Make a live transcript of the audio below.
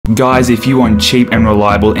Guys, if you want cheap and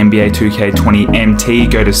reliable NBA 2K20 MT,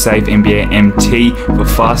 go to Save NBA MT for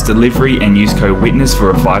fast delivery and use code WITNESS for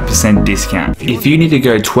a 5% discount. If you need to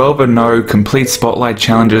go 12-0, complete Spotlight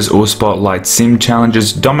challenges or Spotlight Sim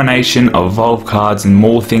challenges, domination, evolve cards and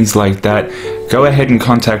more things like that, go ahead and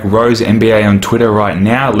contact Rose NBA on Twitter right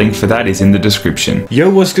now. Link for that is in the description. Yo,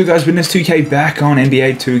 what's good guys? Witness 2K back on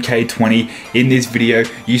NBA 2K20. In this video,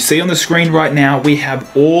 you see on the screen right now, we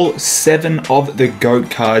have all 7 of the GOAT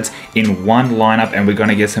cards in one lineup and we're going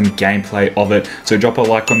to get some gameplay of it. So drop a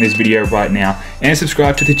like on this video right now and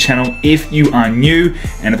subscribe to the channel if you are new.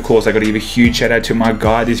 And of course, I got to give a huge shout out to my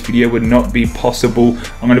guy. This video would not be possible.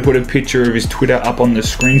 I'm going to put a picture of his Twitter up on the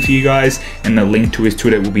screen for you guys and the link to his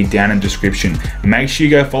Twitter will be down in the description. Make sure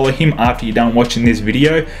you go follow him after you're done watching this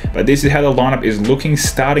video. But this is how the lineup is looking.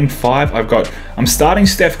 Starting 5, I'm starting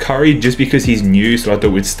Steph Curry just because he's new, so I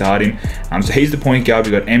thought we'd start him. So he's the point guard.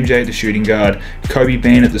 We got MJ at the shooting guard, Kobe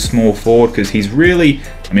Bryant at the small forward because he's really,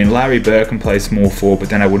 Larry Bird can play small forward, but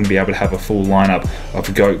then I wouldn't be able to have a full lineup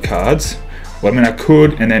of GOAT cards. Well, I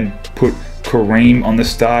could and then put Kareem on the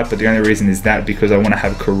start, but the only reason is that because I want to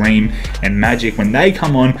have Kareem and Magic. When they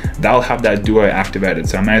come on, they'll have that duo activated,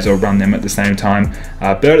 so I may as well run them at the same time.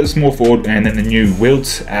 Bird at the small forward and then the new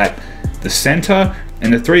Wilt at the center.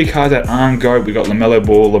 And the 3 cards that aren't GOAT, we got LaMelo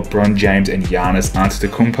Ball, LeBron James, and Giannis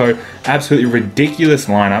Antetokounmpo. Absolutely ridiculous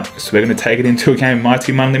lineup. So we're going to take it into a game of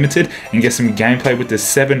MyTeam Unlimited and get some gameplay with the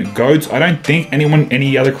 7 GOATs. I don't think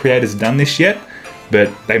any other creators done this yet,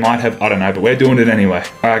 but they might have, I don't know, but we're doing it anyway.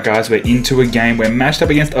 All right, guys, we're into a game. We're matched up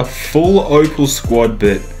against a full Opal squad,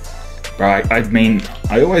 but right,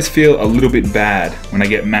 I always feel a little bit bad when I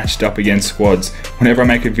get matched up against squads. Whenever I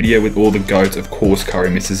make a video with all the GOATs, of course, Curry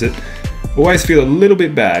misses it. Always feel a little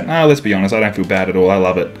bit bad. No, let's be honest, I don't feel bad at all. I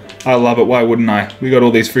love it. I love it. Why wouldn't I? We got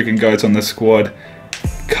all these freaking GOATs on the squad.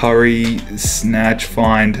 Curry, snatch,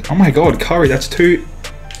 find. Oh my god, Curry, that's 2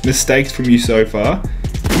 mistakes from you so far.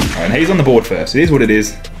 And he's on the board first. It is what it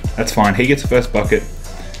is. That's fine. He gets the first bucket.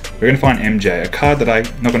 We're going to find MJ, a card that I'm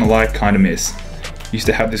not going to lie, kind of miss. Used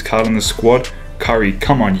to have this card on the squad. Curry,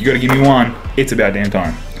 come on, you got to give me one. It's about damn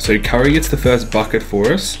time. So Curry gets the first bucket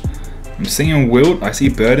for us. I'm seeing Wilt. I see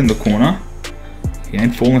Bird in the corner. He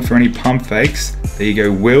ain't falling for any pump fakes. There you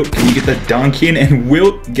go, Wilt. Can you get that dunk in? And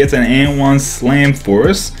Wilt gets an and 1 slam for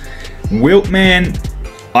us. Wilt, man,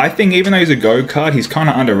 I think even though he's a GOAT card, he's kind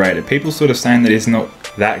of underrated. People sort of saying that he's not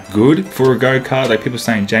that good for a GOAT card. Like people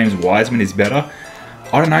saying James Wiseman is better.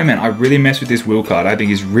 I don't know, man. I really mess with this Wilt card. I think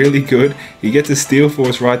he's really good. He gets a steal for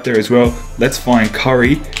us right there as well. Let's find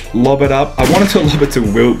Curry. Lob it up. I wanted to lob it to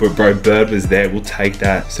Wilt, but bro, Bird was there. We'll take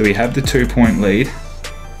that. So we have the 2-point lead.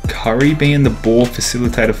 Curry being the ball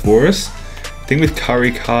facilitator for us. I think with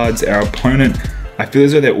Curry cards, our opponent, I feel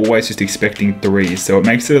as though they're always just expecting 3s. So it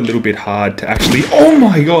makes it a little bit hard to actually, oh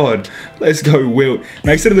my god, let's go Wilt.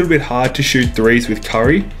 Makes it a little bit hard to shoot 3s with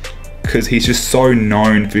Curry, because he's just so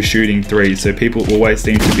known for shooting 3s, so people always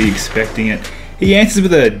seem to be expecting it. He answers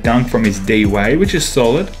with a dunk from his D-Wade, which is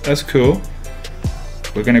solid. That's cool.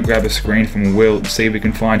 We're going to grab a screen from Wilt, see if we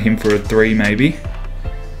can find him for a 3 maybe.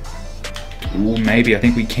 Ooh, maybe. I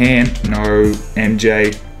think we can. No,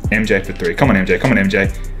 MJ. MJ for 3. Come on, MJ. Come on,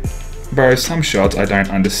 MJ. Bro, some shots I don't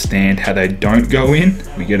understand how they don't go in.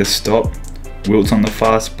 We get a stop. Wilt's on the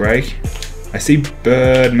fast break. I see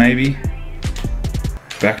Bird maybe.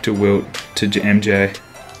 Back to Wilt, to MJ.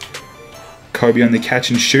 Kobe on the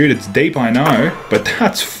catch and shoot. It's deep, I know, but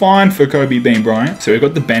that's fine for Kobe Bryant. So we've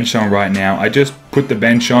got the bench on right now. I just put the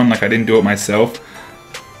bench on, like I didn't do it myself.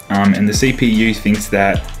 And the CPU thinks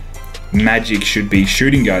that Magic should be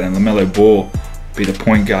shooting guard and LaMelo Ball be the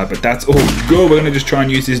point guard, but that's all good. We're gonna just try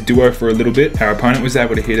and use this duo for a little bit. Our opponent was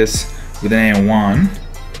able to hit us with an and 1.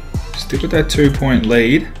 Stick with that 2-point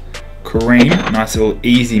lead. Kareem, nice little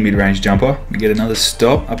easy mid-range jumper. We get another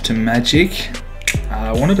stop up to Magic.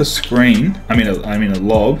 I wanted a screen. I mean a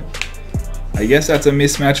lob. I guess that's a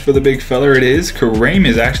mismatch for the big fella. It is. Kareem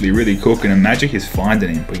is actually really cooking and Magic is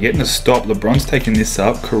finding him. We're getting a stop. LeBron's taking this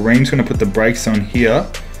up. Kareem's gonna put the brakes on here.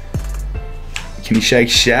 Can he shake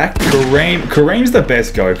Shaq? Kareem's the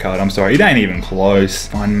best GOAT card. I'm sorry, it ain't even close.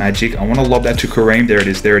 Find Magic. I want to lob that to Kareem. There it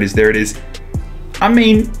is. There it is. There it is.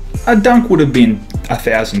 A dunk would have been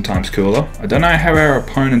 1,000 times cooler. I don't know how our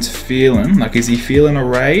opponent's feeling. Like, is he feeling a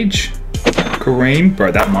rage? Kareem,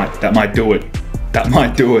 bro, that might do it. That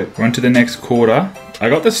might do it. We're on to the next quarter. I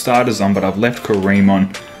got the starters on, but I've left Kareem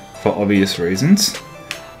on for obvious reasons.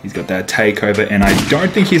 He's got that takeover, and I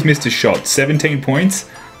don't think he's missed a shot. 17 points.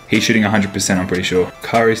 He's shooting 100%, I'm pretty sure.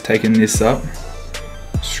 Curry's taking this up.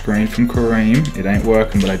 Screen from Kareem. It ain't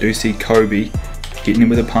working, but I do see Kobe hitting him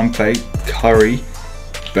with a pump fake. Curry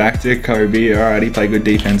Back to Kobe. Alright, he played good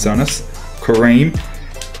defense on us. Kareem.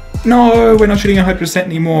 No, we're not shooting 100%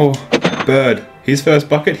 anymore. Bird. His first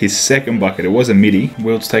bucket, his second bucket. It was a midi.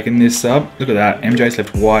 Wilt's taking this up. Look at that. MJ's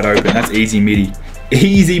left wide open. That's easy midi.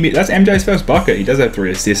 Easy midi. That's MJ's first bucket. He does have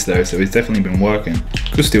 3 assists though, so he's definitely been working.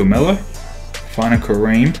 Good steal, Melo. Find a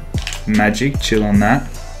Kareem. Magic. Chill on that.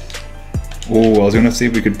 Oh, I was going to see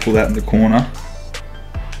if we could pull that in the corner.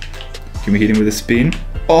 Can we hit him with a spin?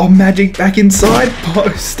 Oh, Magic back inside.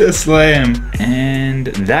 Poster slam. And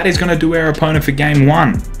that is going to do our opponent for game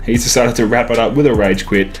 1. He's decided to wrap it up with a rage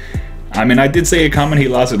quit. I mean, I did see it coming. He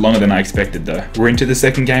lasted longer than I expected though. We're into the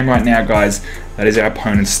second game right now, guys. That is our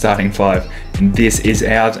opponent's starting 5. And this is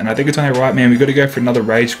ours. And I think it's only right, man. We've got to go for another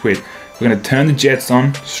rage quit. We're going to turn the Jets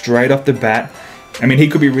on straight off the bat. I mean, he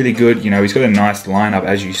could be really good. You know, he's got a nice lineup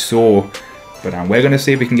as you saw. But we're going to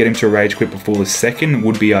see if we can get him to rage quit before the second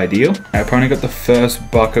would be ideal. Our opponent got the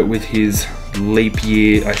first bucket with his leap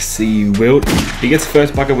year. I see Wilt. He gets the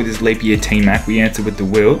first bucket with his leap year T-Mac. We answer with the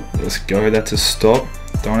Wilt. Let's go. That's a stop.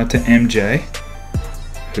 Throwing it to MJ.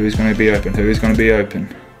 Who's going to be open? Who's going to be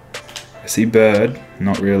open? I see Bird.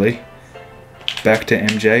 Not really. Back to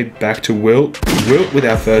MJ. Back to Wilt. Wilt with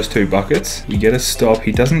our first 2 buckets. We get a stop.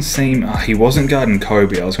 He doesn't seem... he wasn't guarding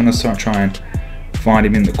Kobe. I was going to start trying and find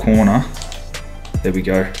him in the corner. There we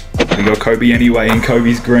go. We got Kobe anyway, and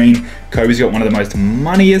Kobe's green. Kobe's got one of the most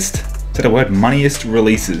moneyest, is that a word? Moneyest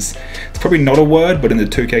releases. It's probably not a word, but in the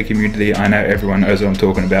 2K community, I know everyone knows what I'm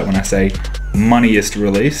talking about when I say moneyest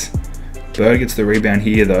release. Bird gets the rebound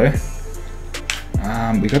here though.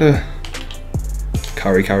 We gotta...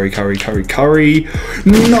 Curry. No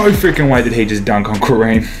freaking way did he just dunk on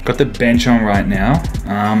Kareem. Got the bench on right now.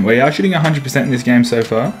 We are shooting 100% in this game so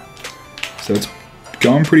far. So it's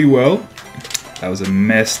going pretty well. That was a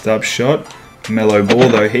messed up shot. LaMelo Ball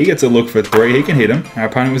though, he gets a look for 3, he can hit him. Our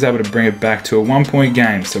opponent was able to bring it back to a 1-point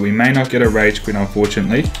game, so we may not get a rage quit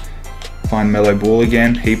unfortunately. Find LaMelo Ball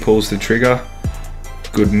again, he pulls the trigger.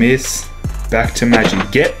 Good miss. Back to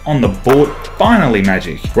Magic, get on the board, finally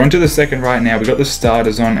Magic. We're on to the second right now, we got the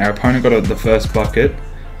starters on. Our opponent got the first bucket,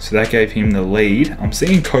 so that gave him the lead. I'm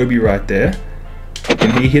seeing Kobe right there.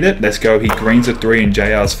 Can he hit it? Let's go, he greens a 3 in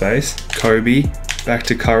JR's face. Kobe, back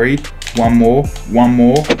to Curry. One more,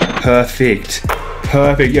 perfect.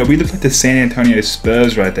 Yeah, we look like the San Antonio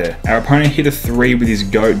Spurs right there. Our opponent hit a 3 with his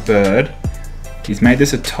GOAT Bird. He's made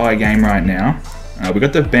this a tie game right now. We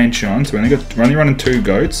got the bench on, so we're only running 2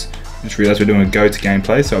 GOATs. Just realized we're doing a GOATs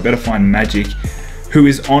gameplay, so I better find Magic, who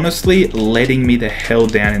is honestly letting me the hell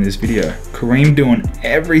down in this video. Kareem doing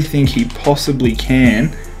everything he possibly can,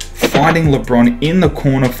 finding LeBron in the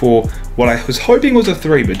corner for what I was hoping was a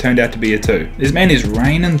 3, but turned out to be a 2. This man is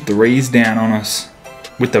raining 3s down on us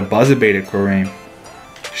with the buzzer beater Kareem.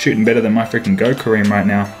 Shooting better than my freaking GOAT Kareem right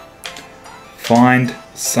now. Find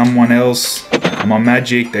someone else. Come on,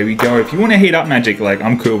 Magic. There we go. If you want to heat up Magic, like,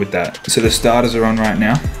 I'm cool with that. So the starters are on right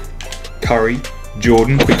now. Curry,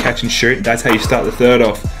 Jordan, quick catch and shoot. That's how you start the third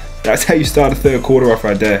off. That's how you start a third quarter off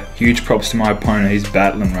right there. Huge props to my opponent. He's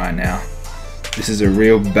battling right now. This is a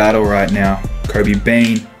real battle right now. Kobe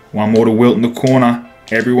Bean. One more to Wilt in the corner.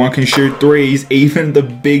 Everyone can shoot 3s, even the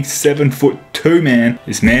big 7'2" man.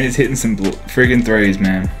 This man is hitting some friggin' 3s,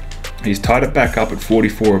 man. He's tied it back up at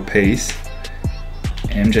 44 apiece.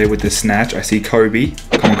 MJ with the snatch. I see Kobe.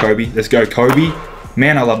 Come on, Kobe. Let's go, Kobe.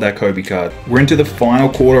 Man, I love that Kobe card. We're into the final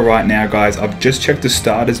quarter right now, guys. I've just checked the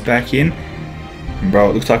starters back in. And bro,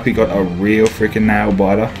 it looks like we got a real freaking nail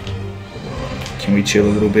biter. Can we chill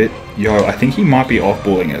a little bit? Yo, I think he might be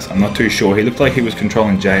off-balling us. I'm not too sure. He looked like he was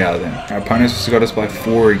controlling JR then. Our opponents got us by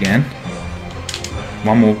 4 again.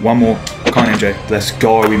 One more. Come on, MJ. Let's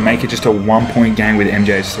go. We make it just a 1-point game with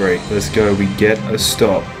MJ's 3. Let's go. We get a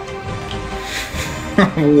stop.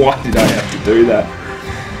 Why did I have to do that?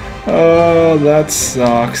 Oh, that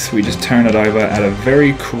sucks. We just turn it over at a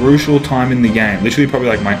very crucial time in the game. Literally probably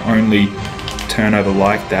like my only turnover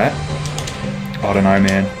like that. I don't know,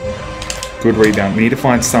 man. Good rebound. We need to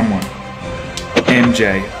find someone.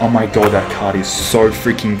 MJ. Oh my god, that card is so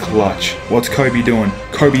freaking clutch. What's Kobe doing?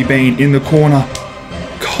 Kobe Bean in the corner.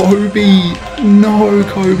 Kobe. No,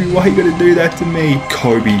 Kobe. Why you gotta do that to me?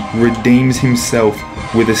 Kobe redeems himself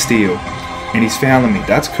with a steal. And he's fouling me.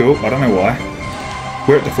 That's cool. I don't know why.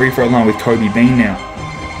 We're at the free throw line with Kobe Bean now.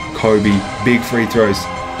 Kobe. Big free throws.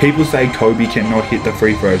 People say Kobe cannot hit the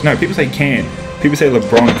free throws. No, people say can. People say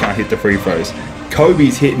LeBron can't hit the free throws.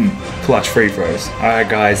 Kobe's hitting clutch free throws. Alright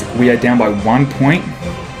guys, we are down by 1 point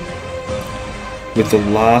with the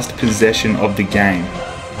last possession of the game.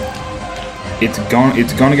 It's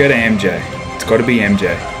gonna go to MJ. It's gotta be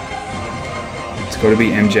MJ. It's gotta be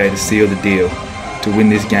MJ to seal the deal, to win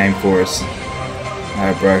this game for us.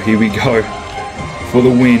 Alright, bro, here we go. For the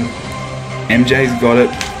win. MJ's got it.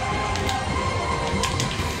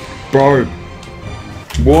 Bro.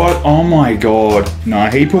 What? Oh my god. Nah,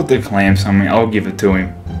 he put the clamps on me. I'll give it to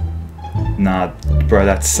him. Nah, bro,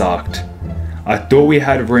 that sucked. I thought we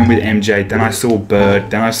had room with MJ, then I saw Bird,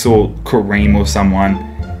 then I saw Kareem or someone.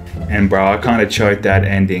 And bro, I kind of choked that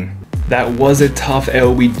ending. That was a tough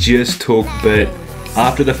L we just took, but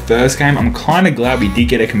after the first game, I'm kind of glad we did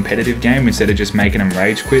get a competitive game instead of just making them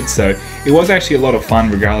rage quit. So it was actually a lot of fun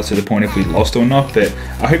regardless of the point if we lost or not. But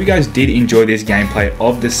I hope you guys did enjoy this gameplay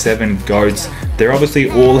of the 7 GOATs. They're obviously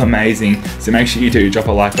all amazing, so make sure you do drop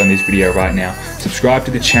a like on this video right now. Subscribe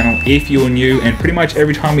to the channel if you're new, and pretty much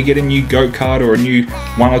every time we get a new GOAT card or a new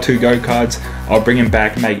 1 or 2 GOAT cards, I'll bring them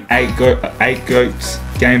back, make 8 GOATs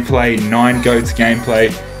gameplay, 9 GOATs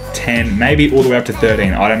gameplay, 10, maybe all the way up to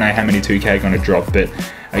 13. I don't know how many 2K are going to drop, but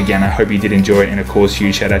again, I hope you did enjoy it. And of course,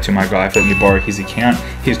 huge shout out to my guy for letting me borrow his account.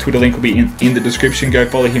 His Twitter link will be in the description. Go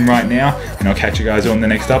follow him right now, and I'll catch you guys on the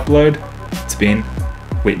next upload. It's been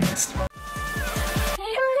witnessed.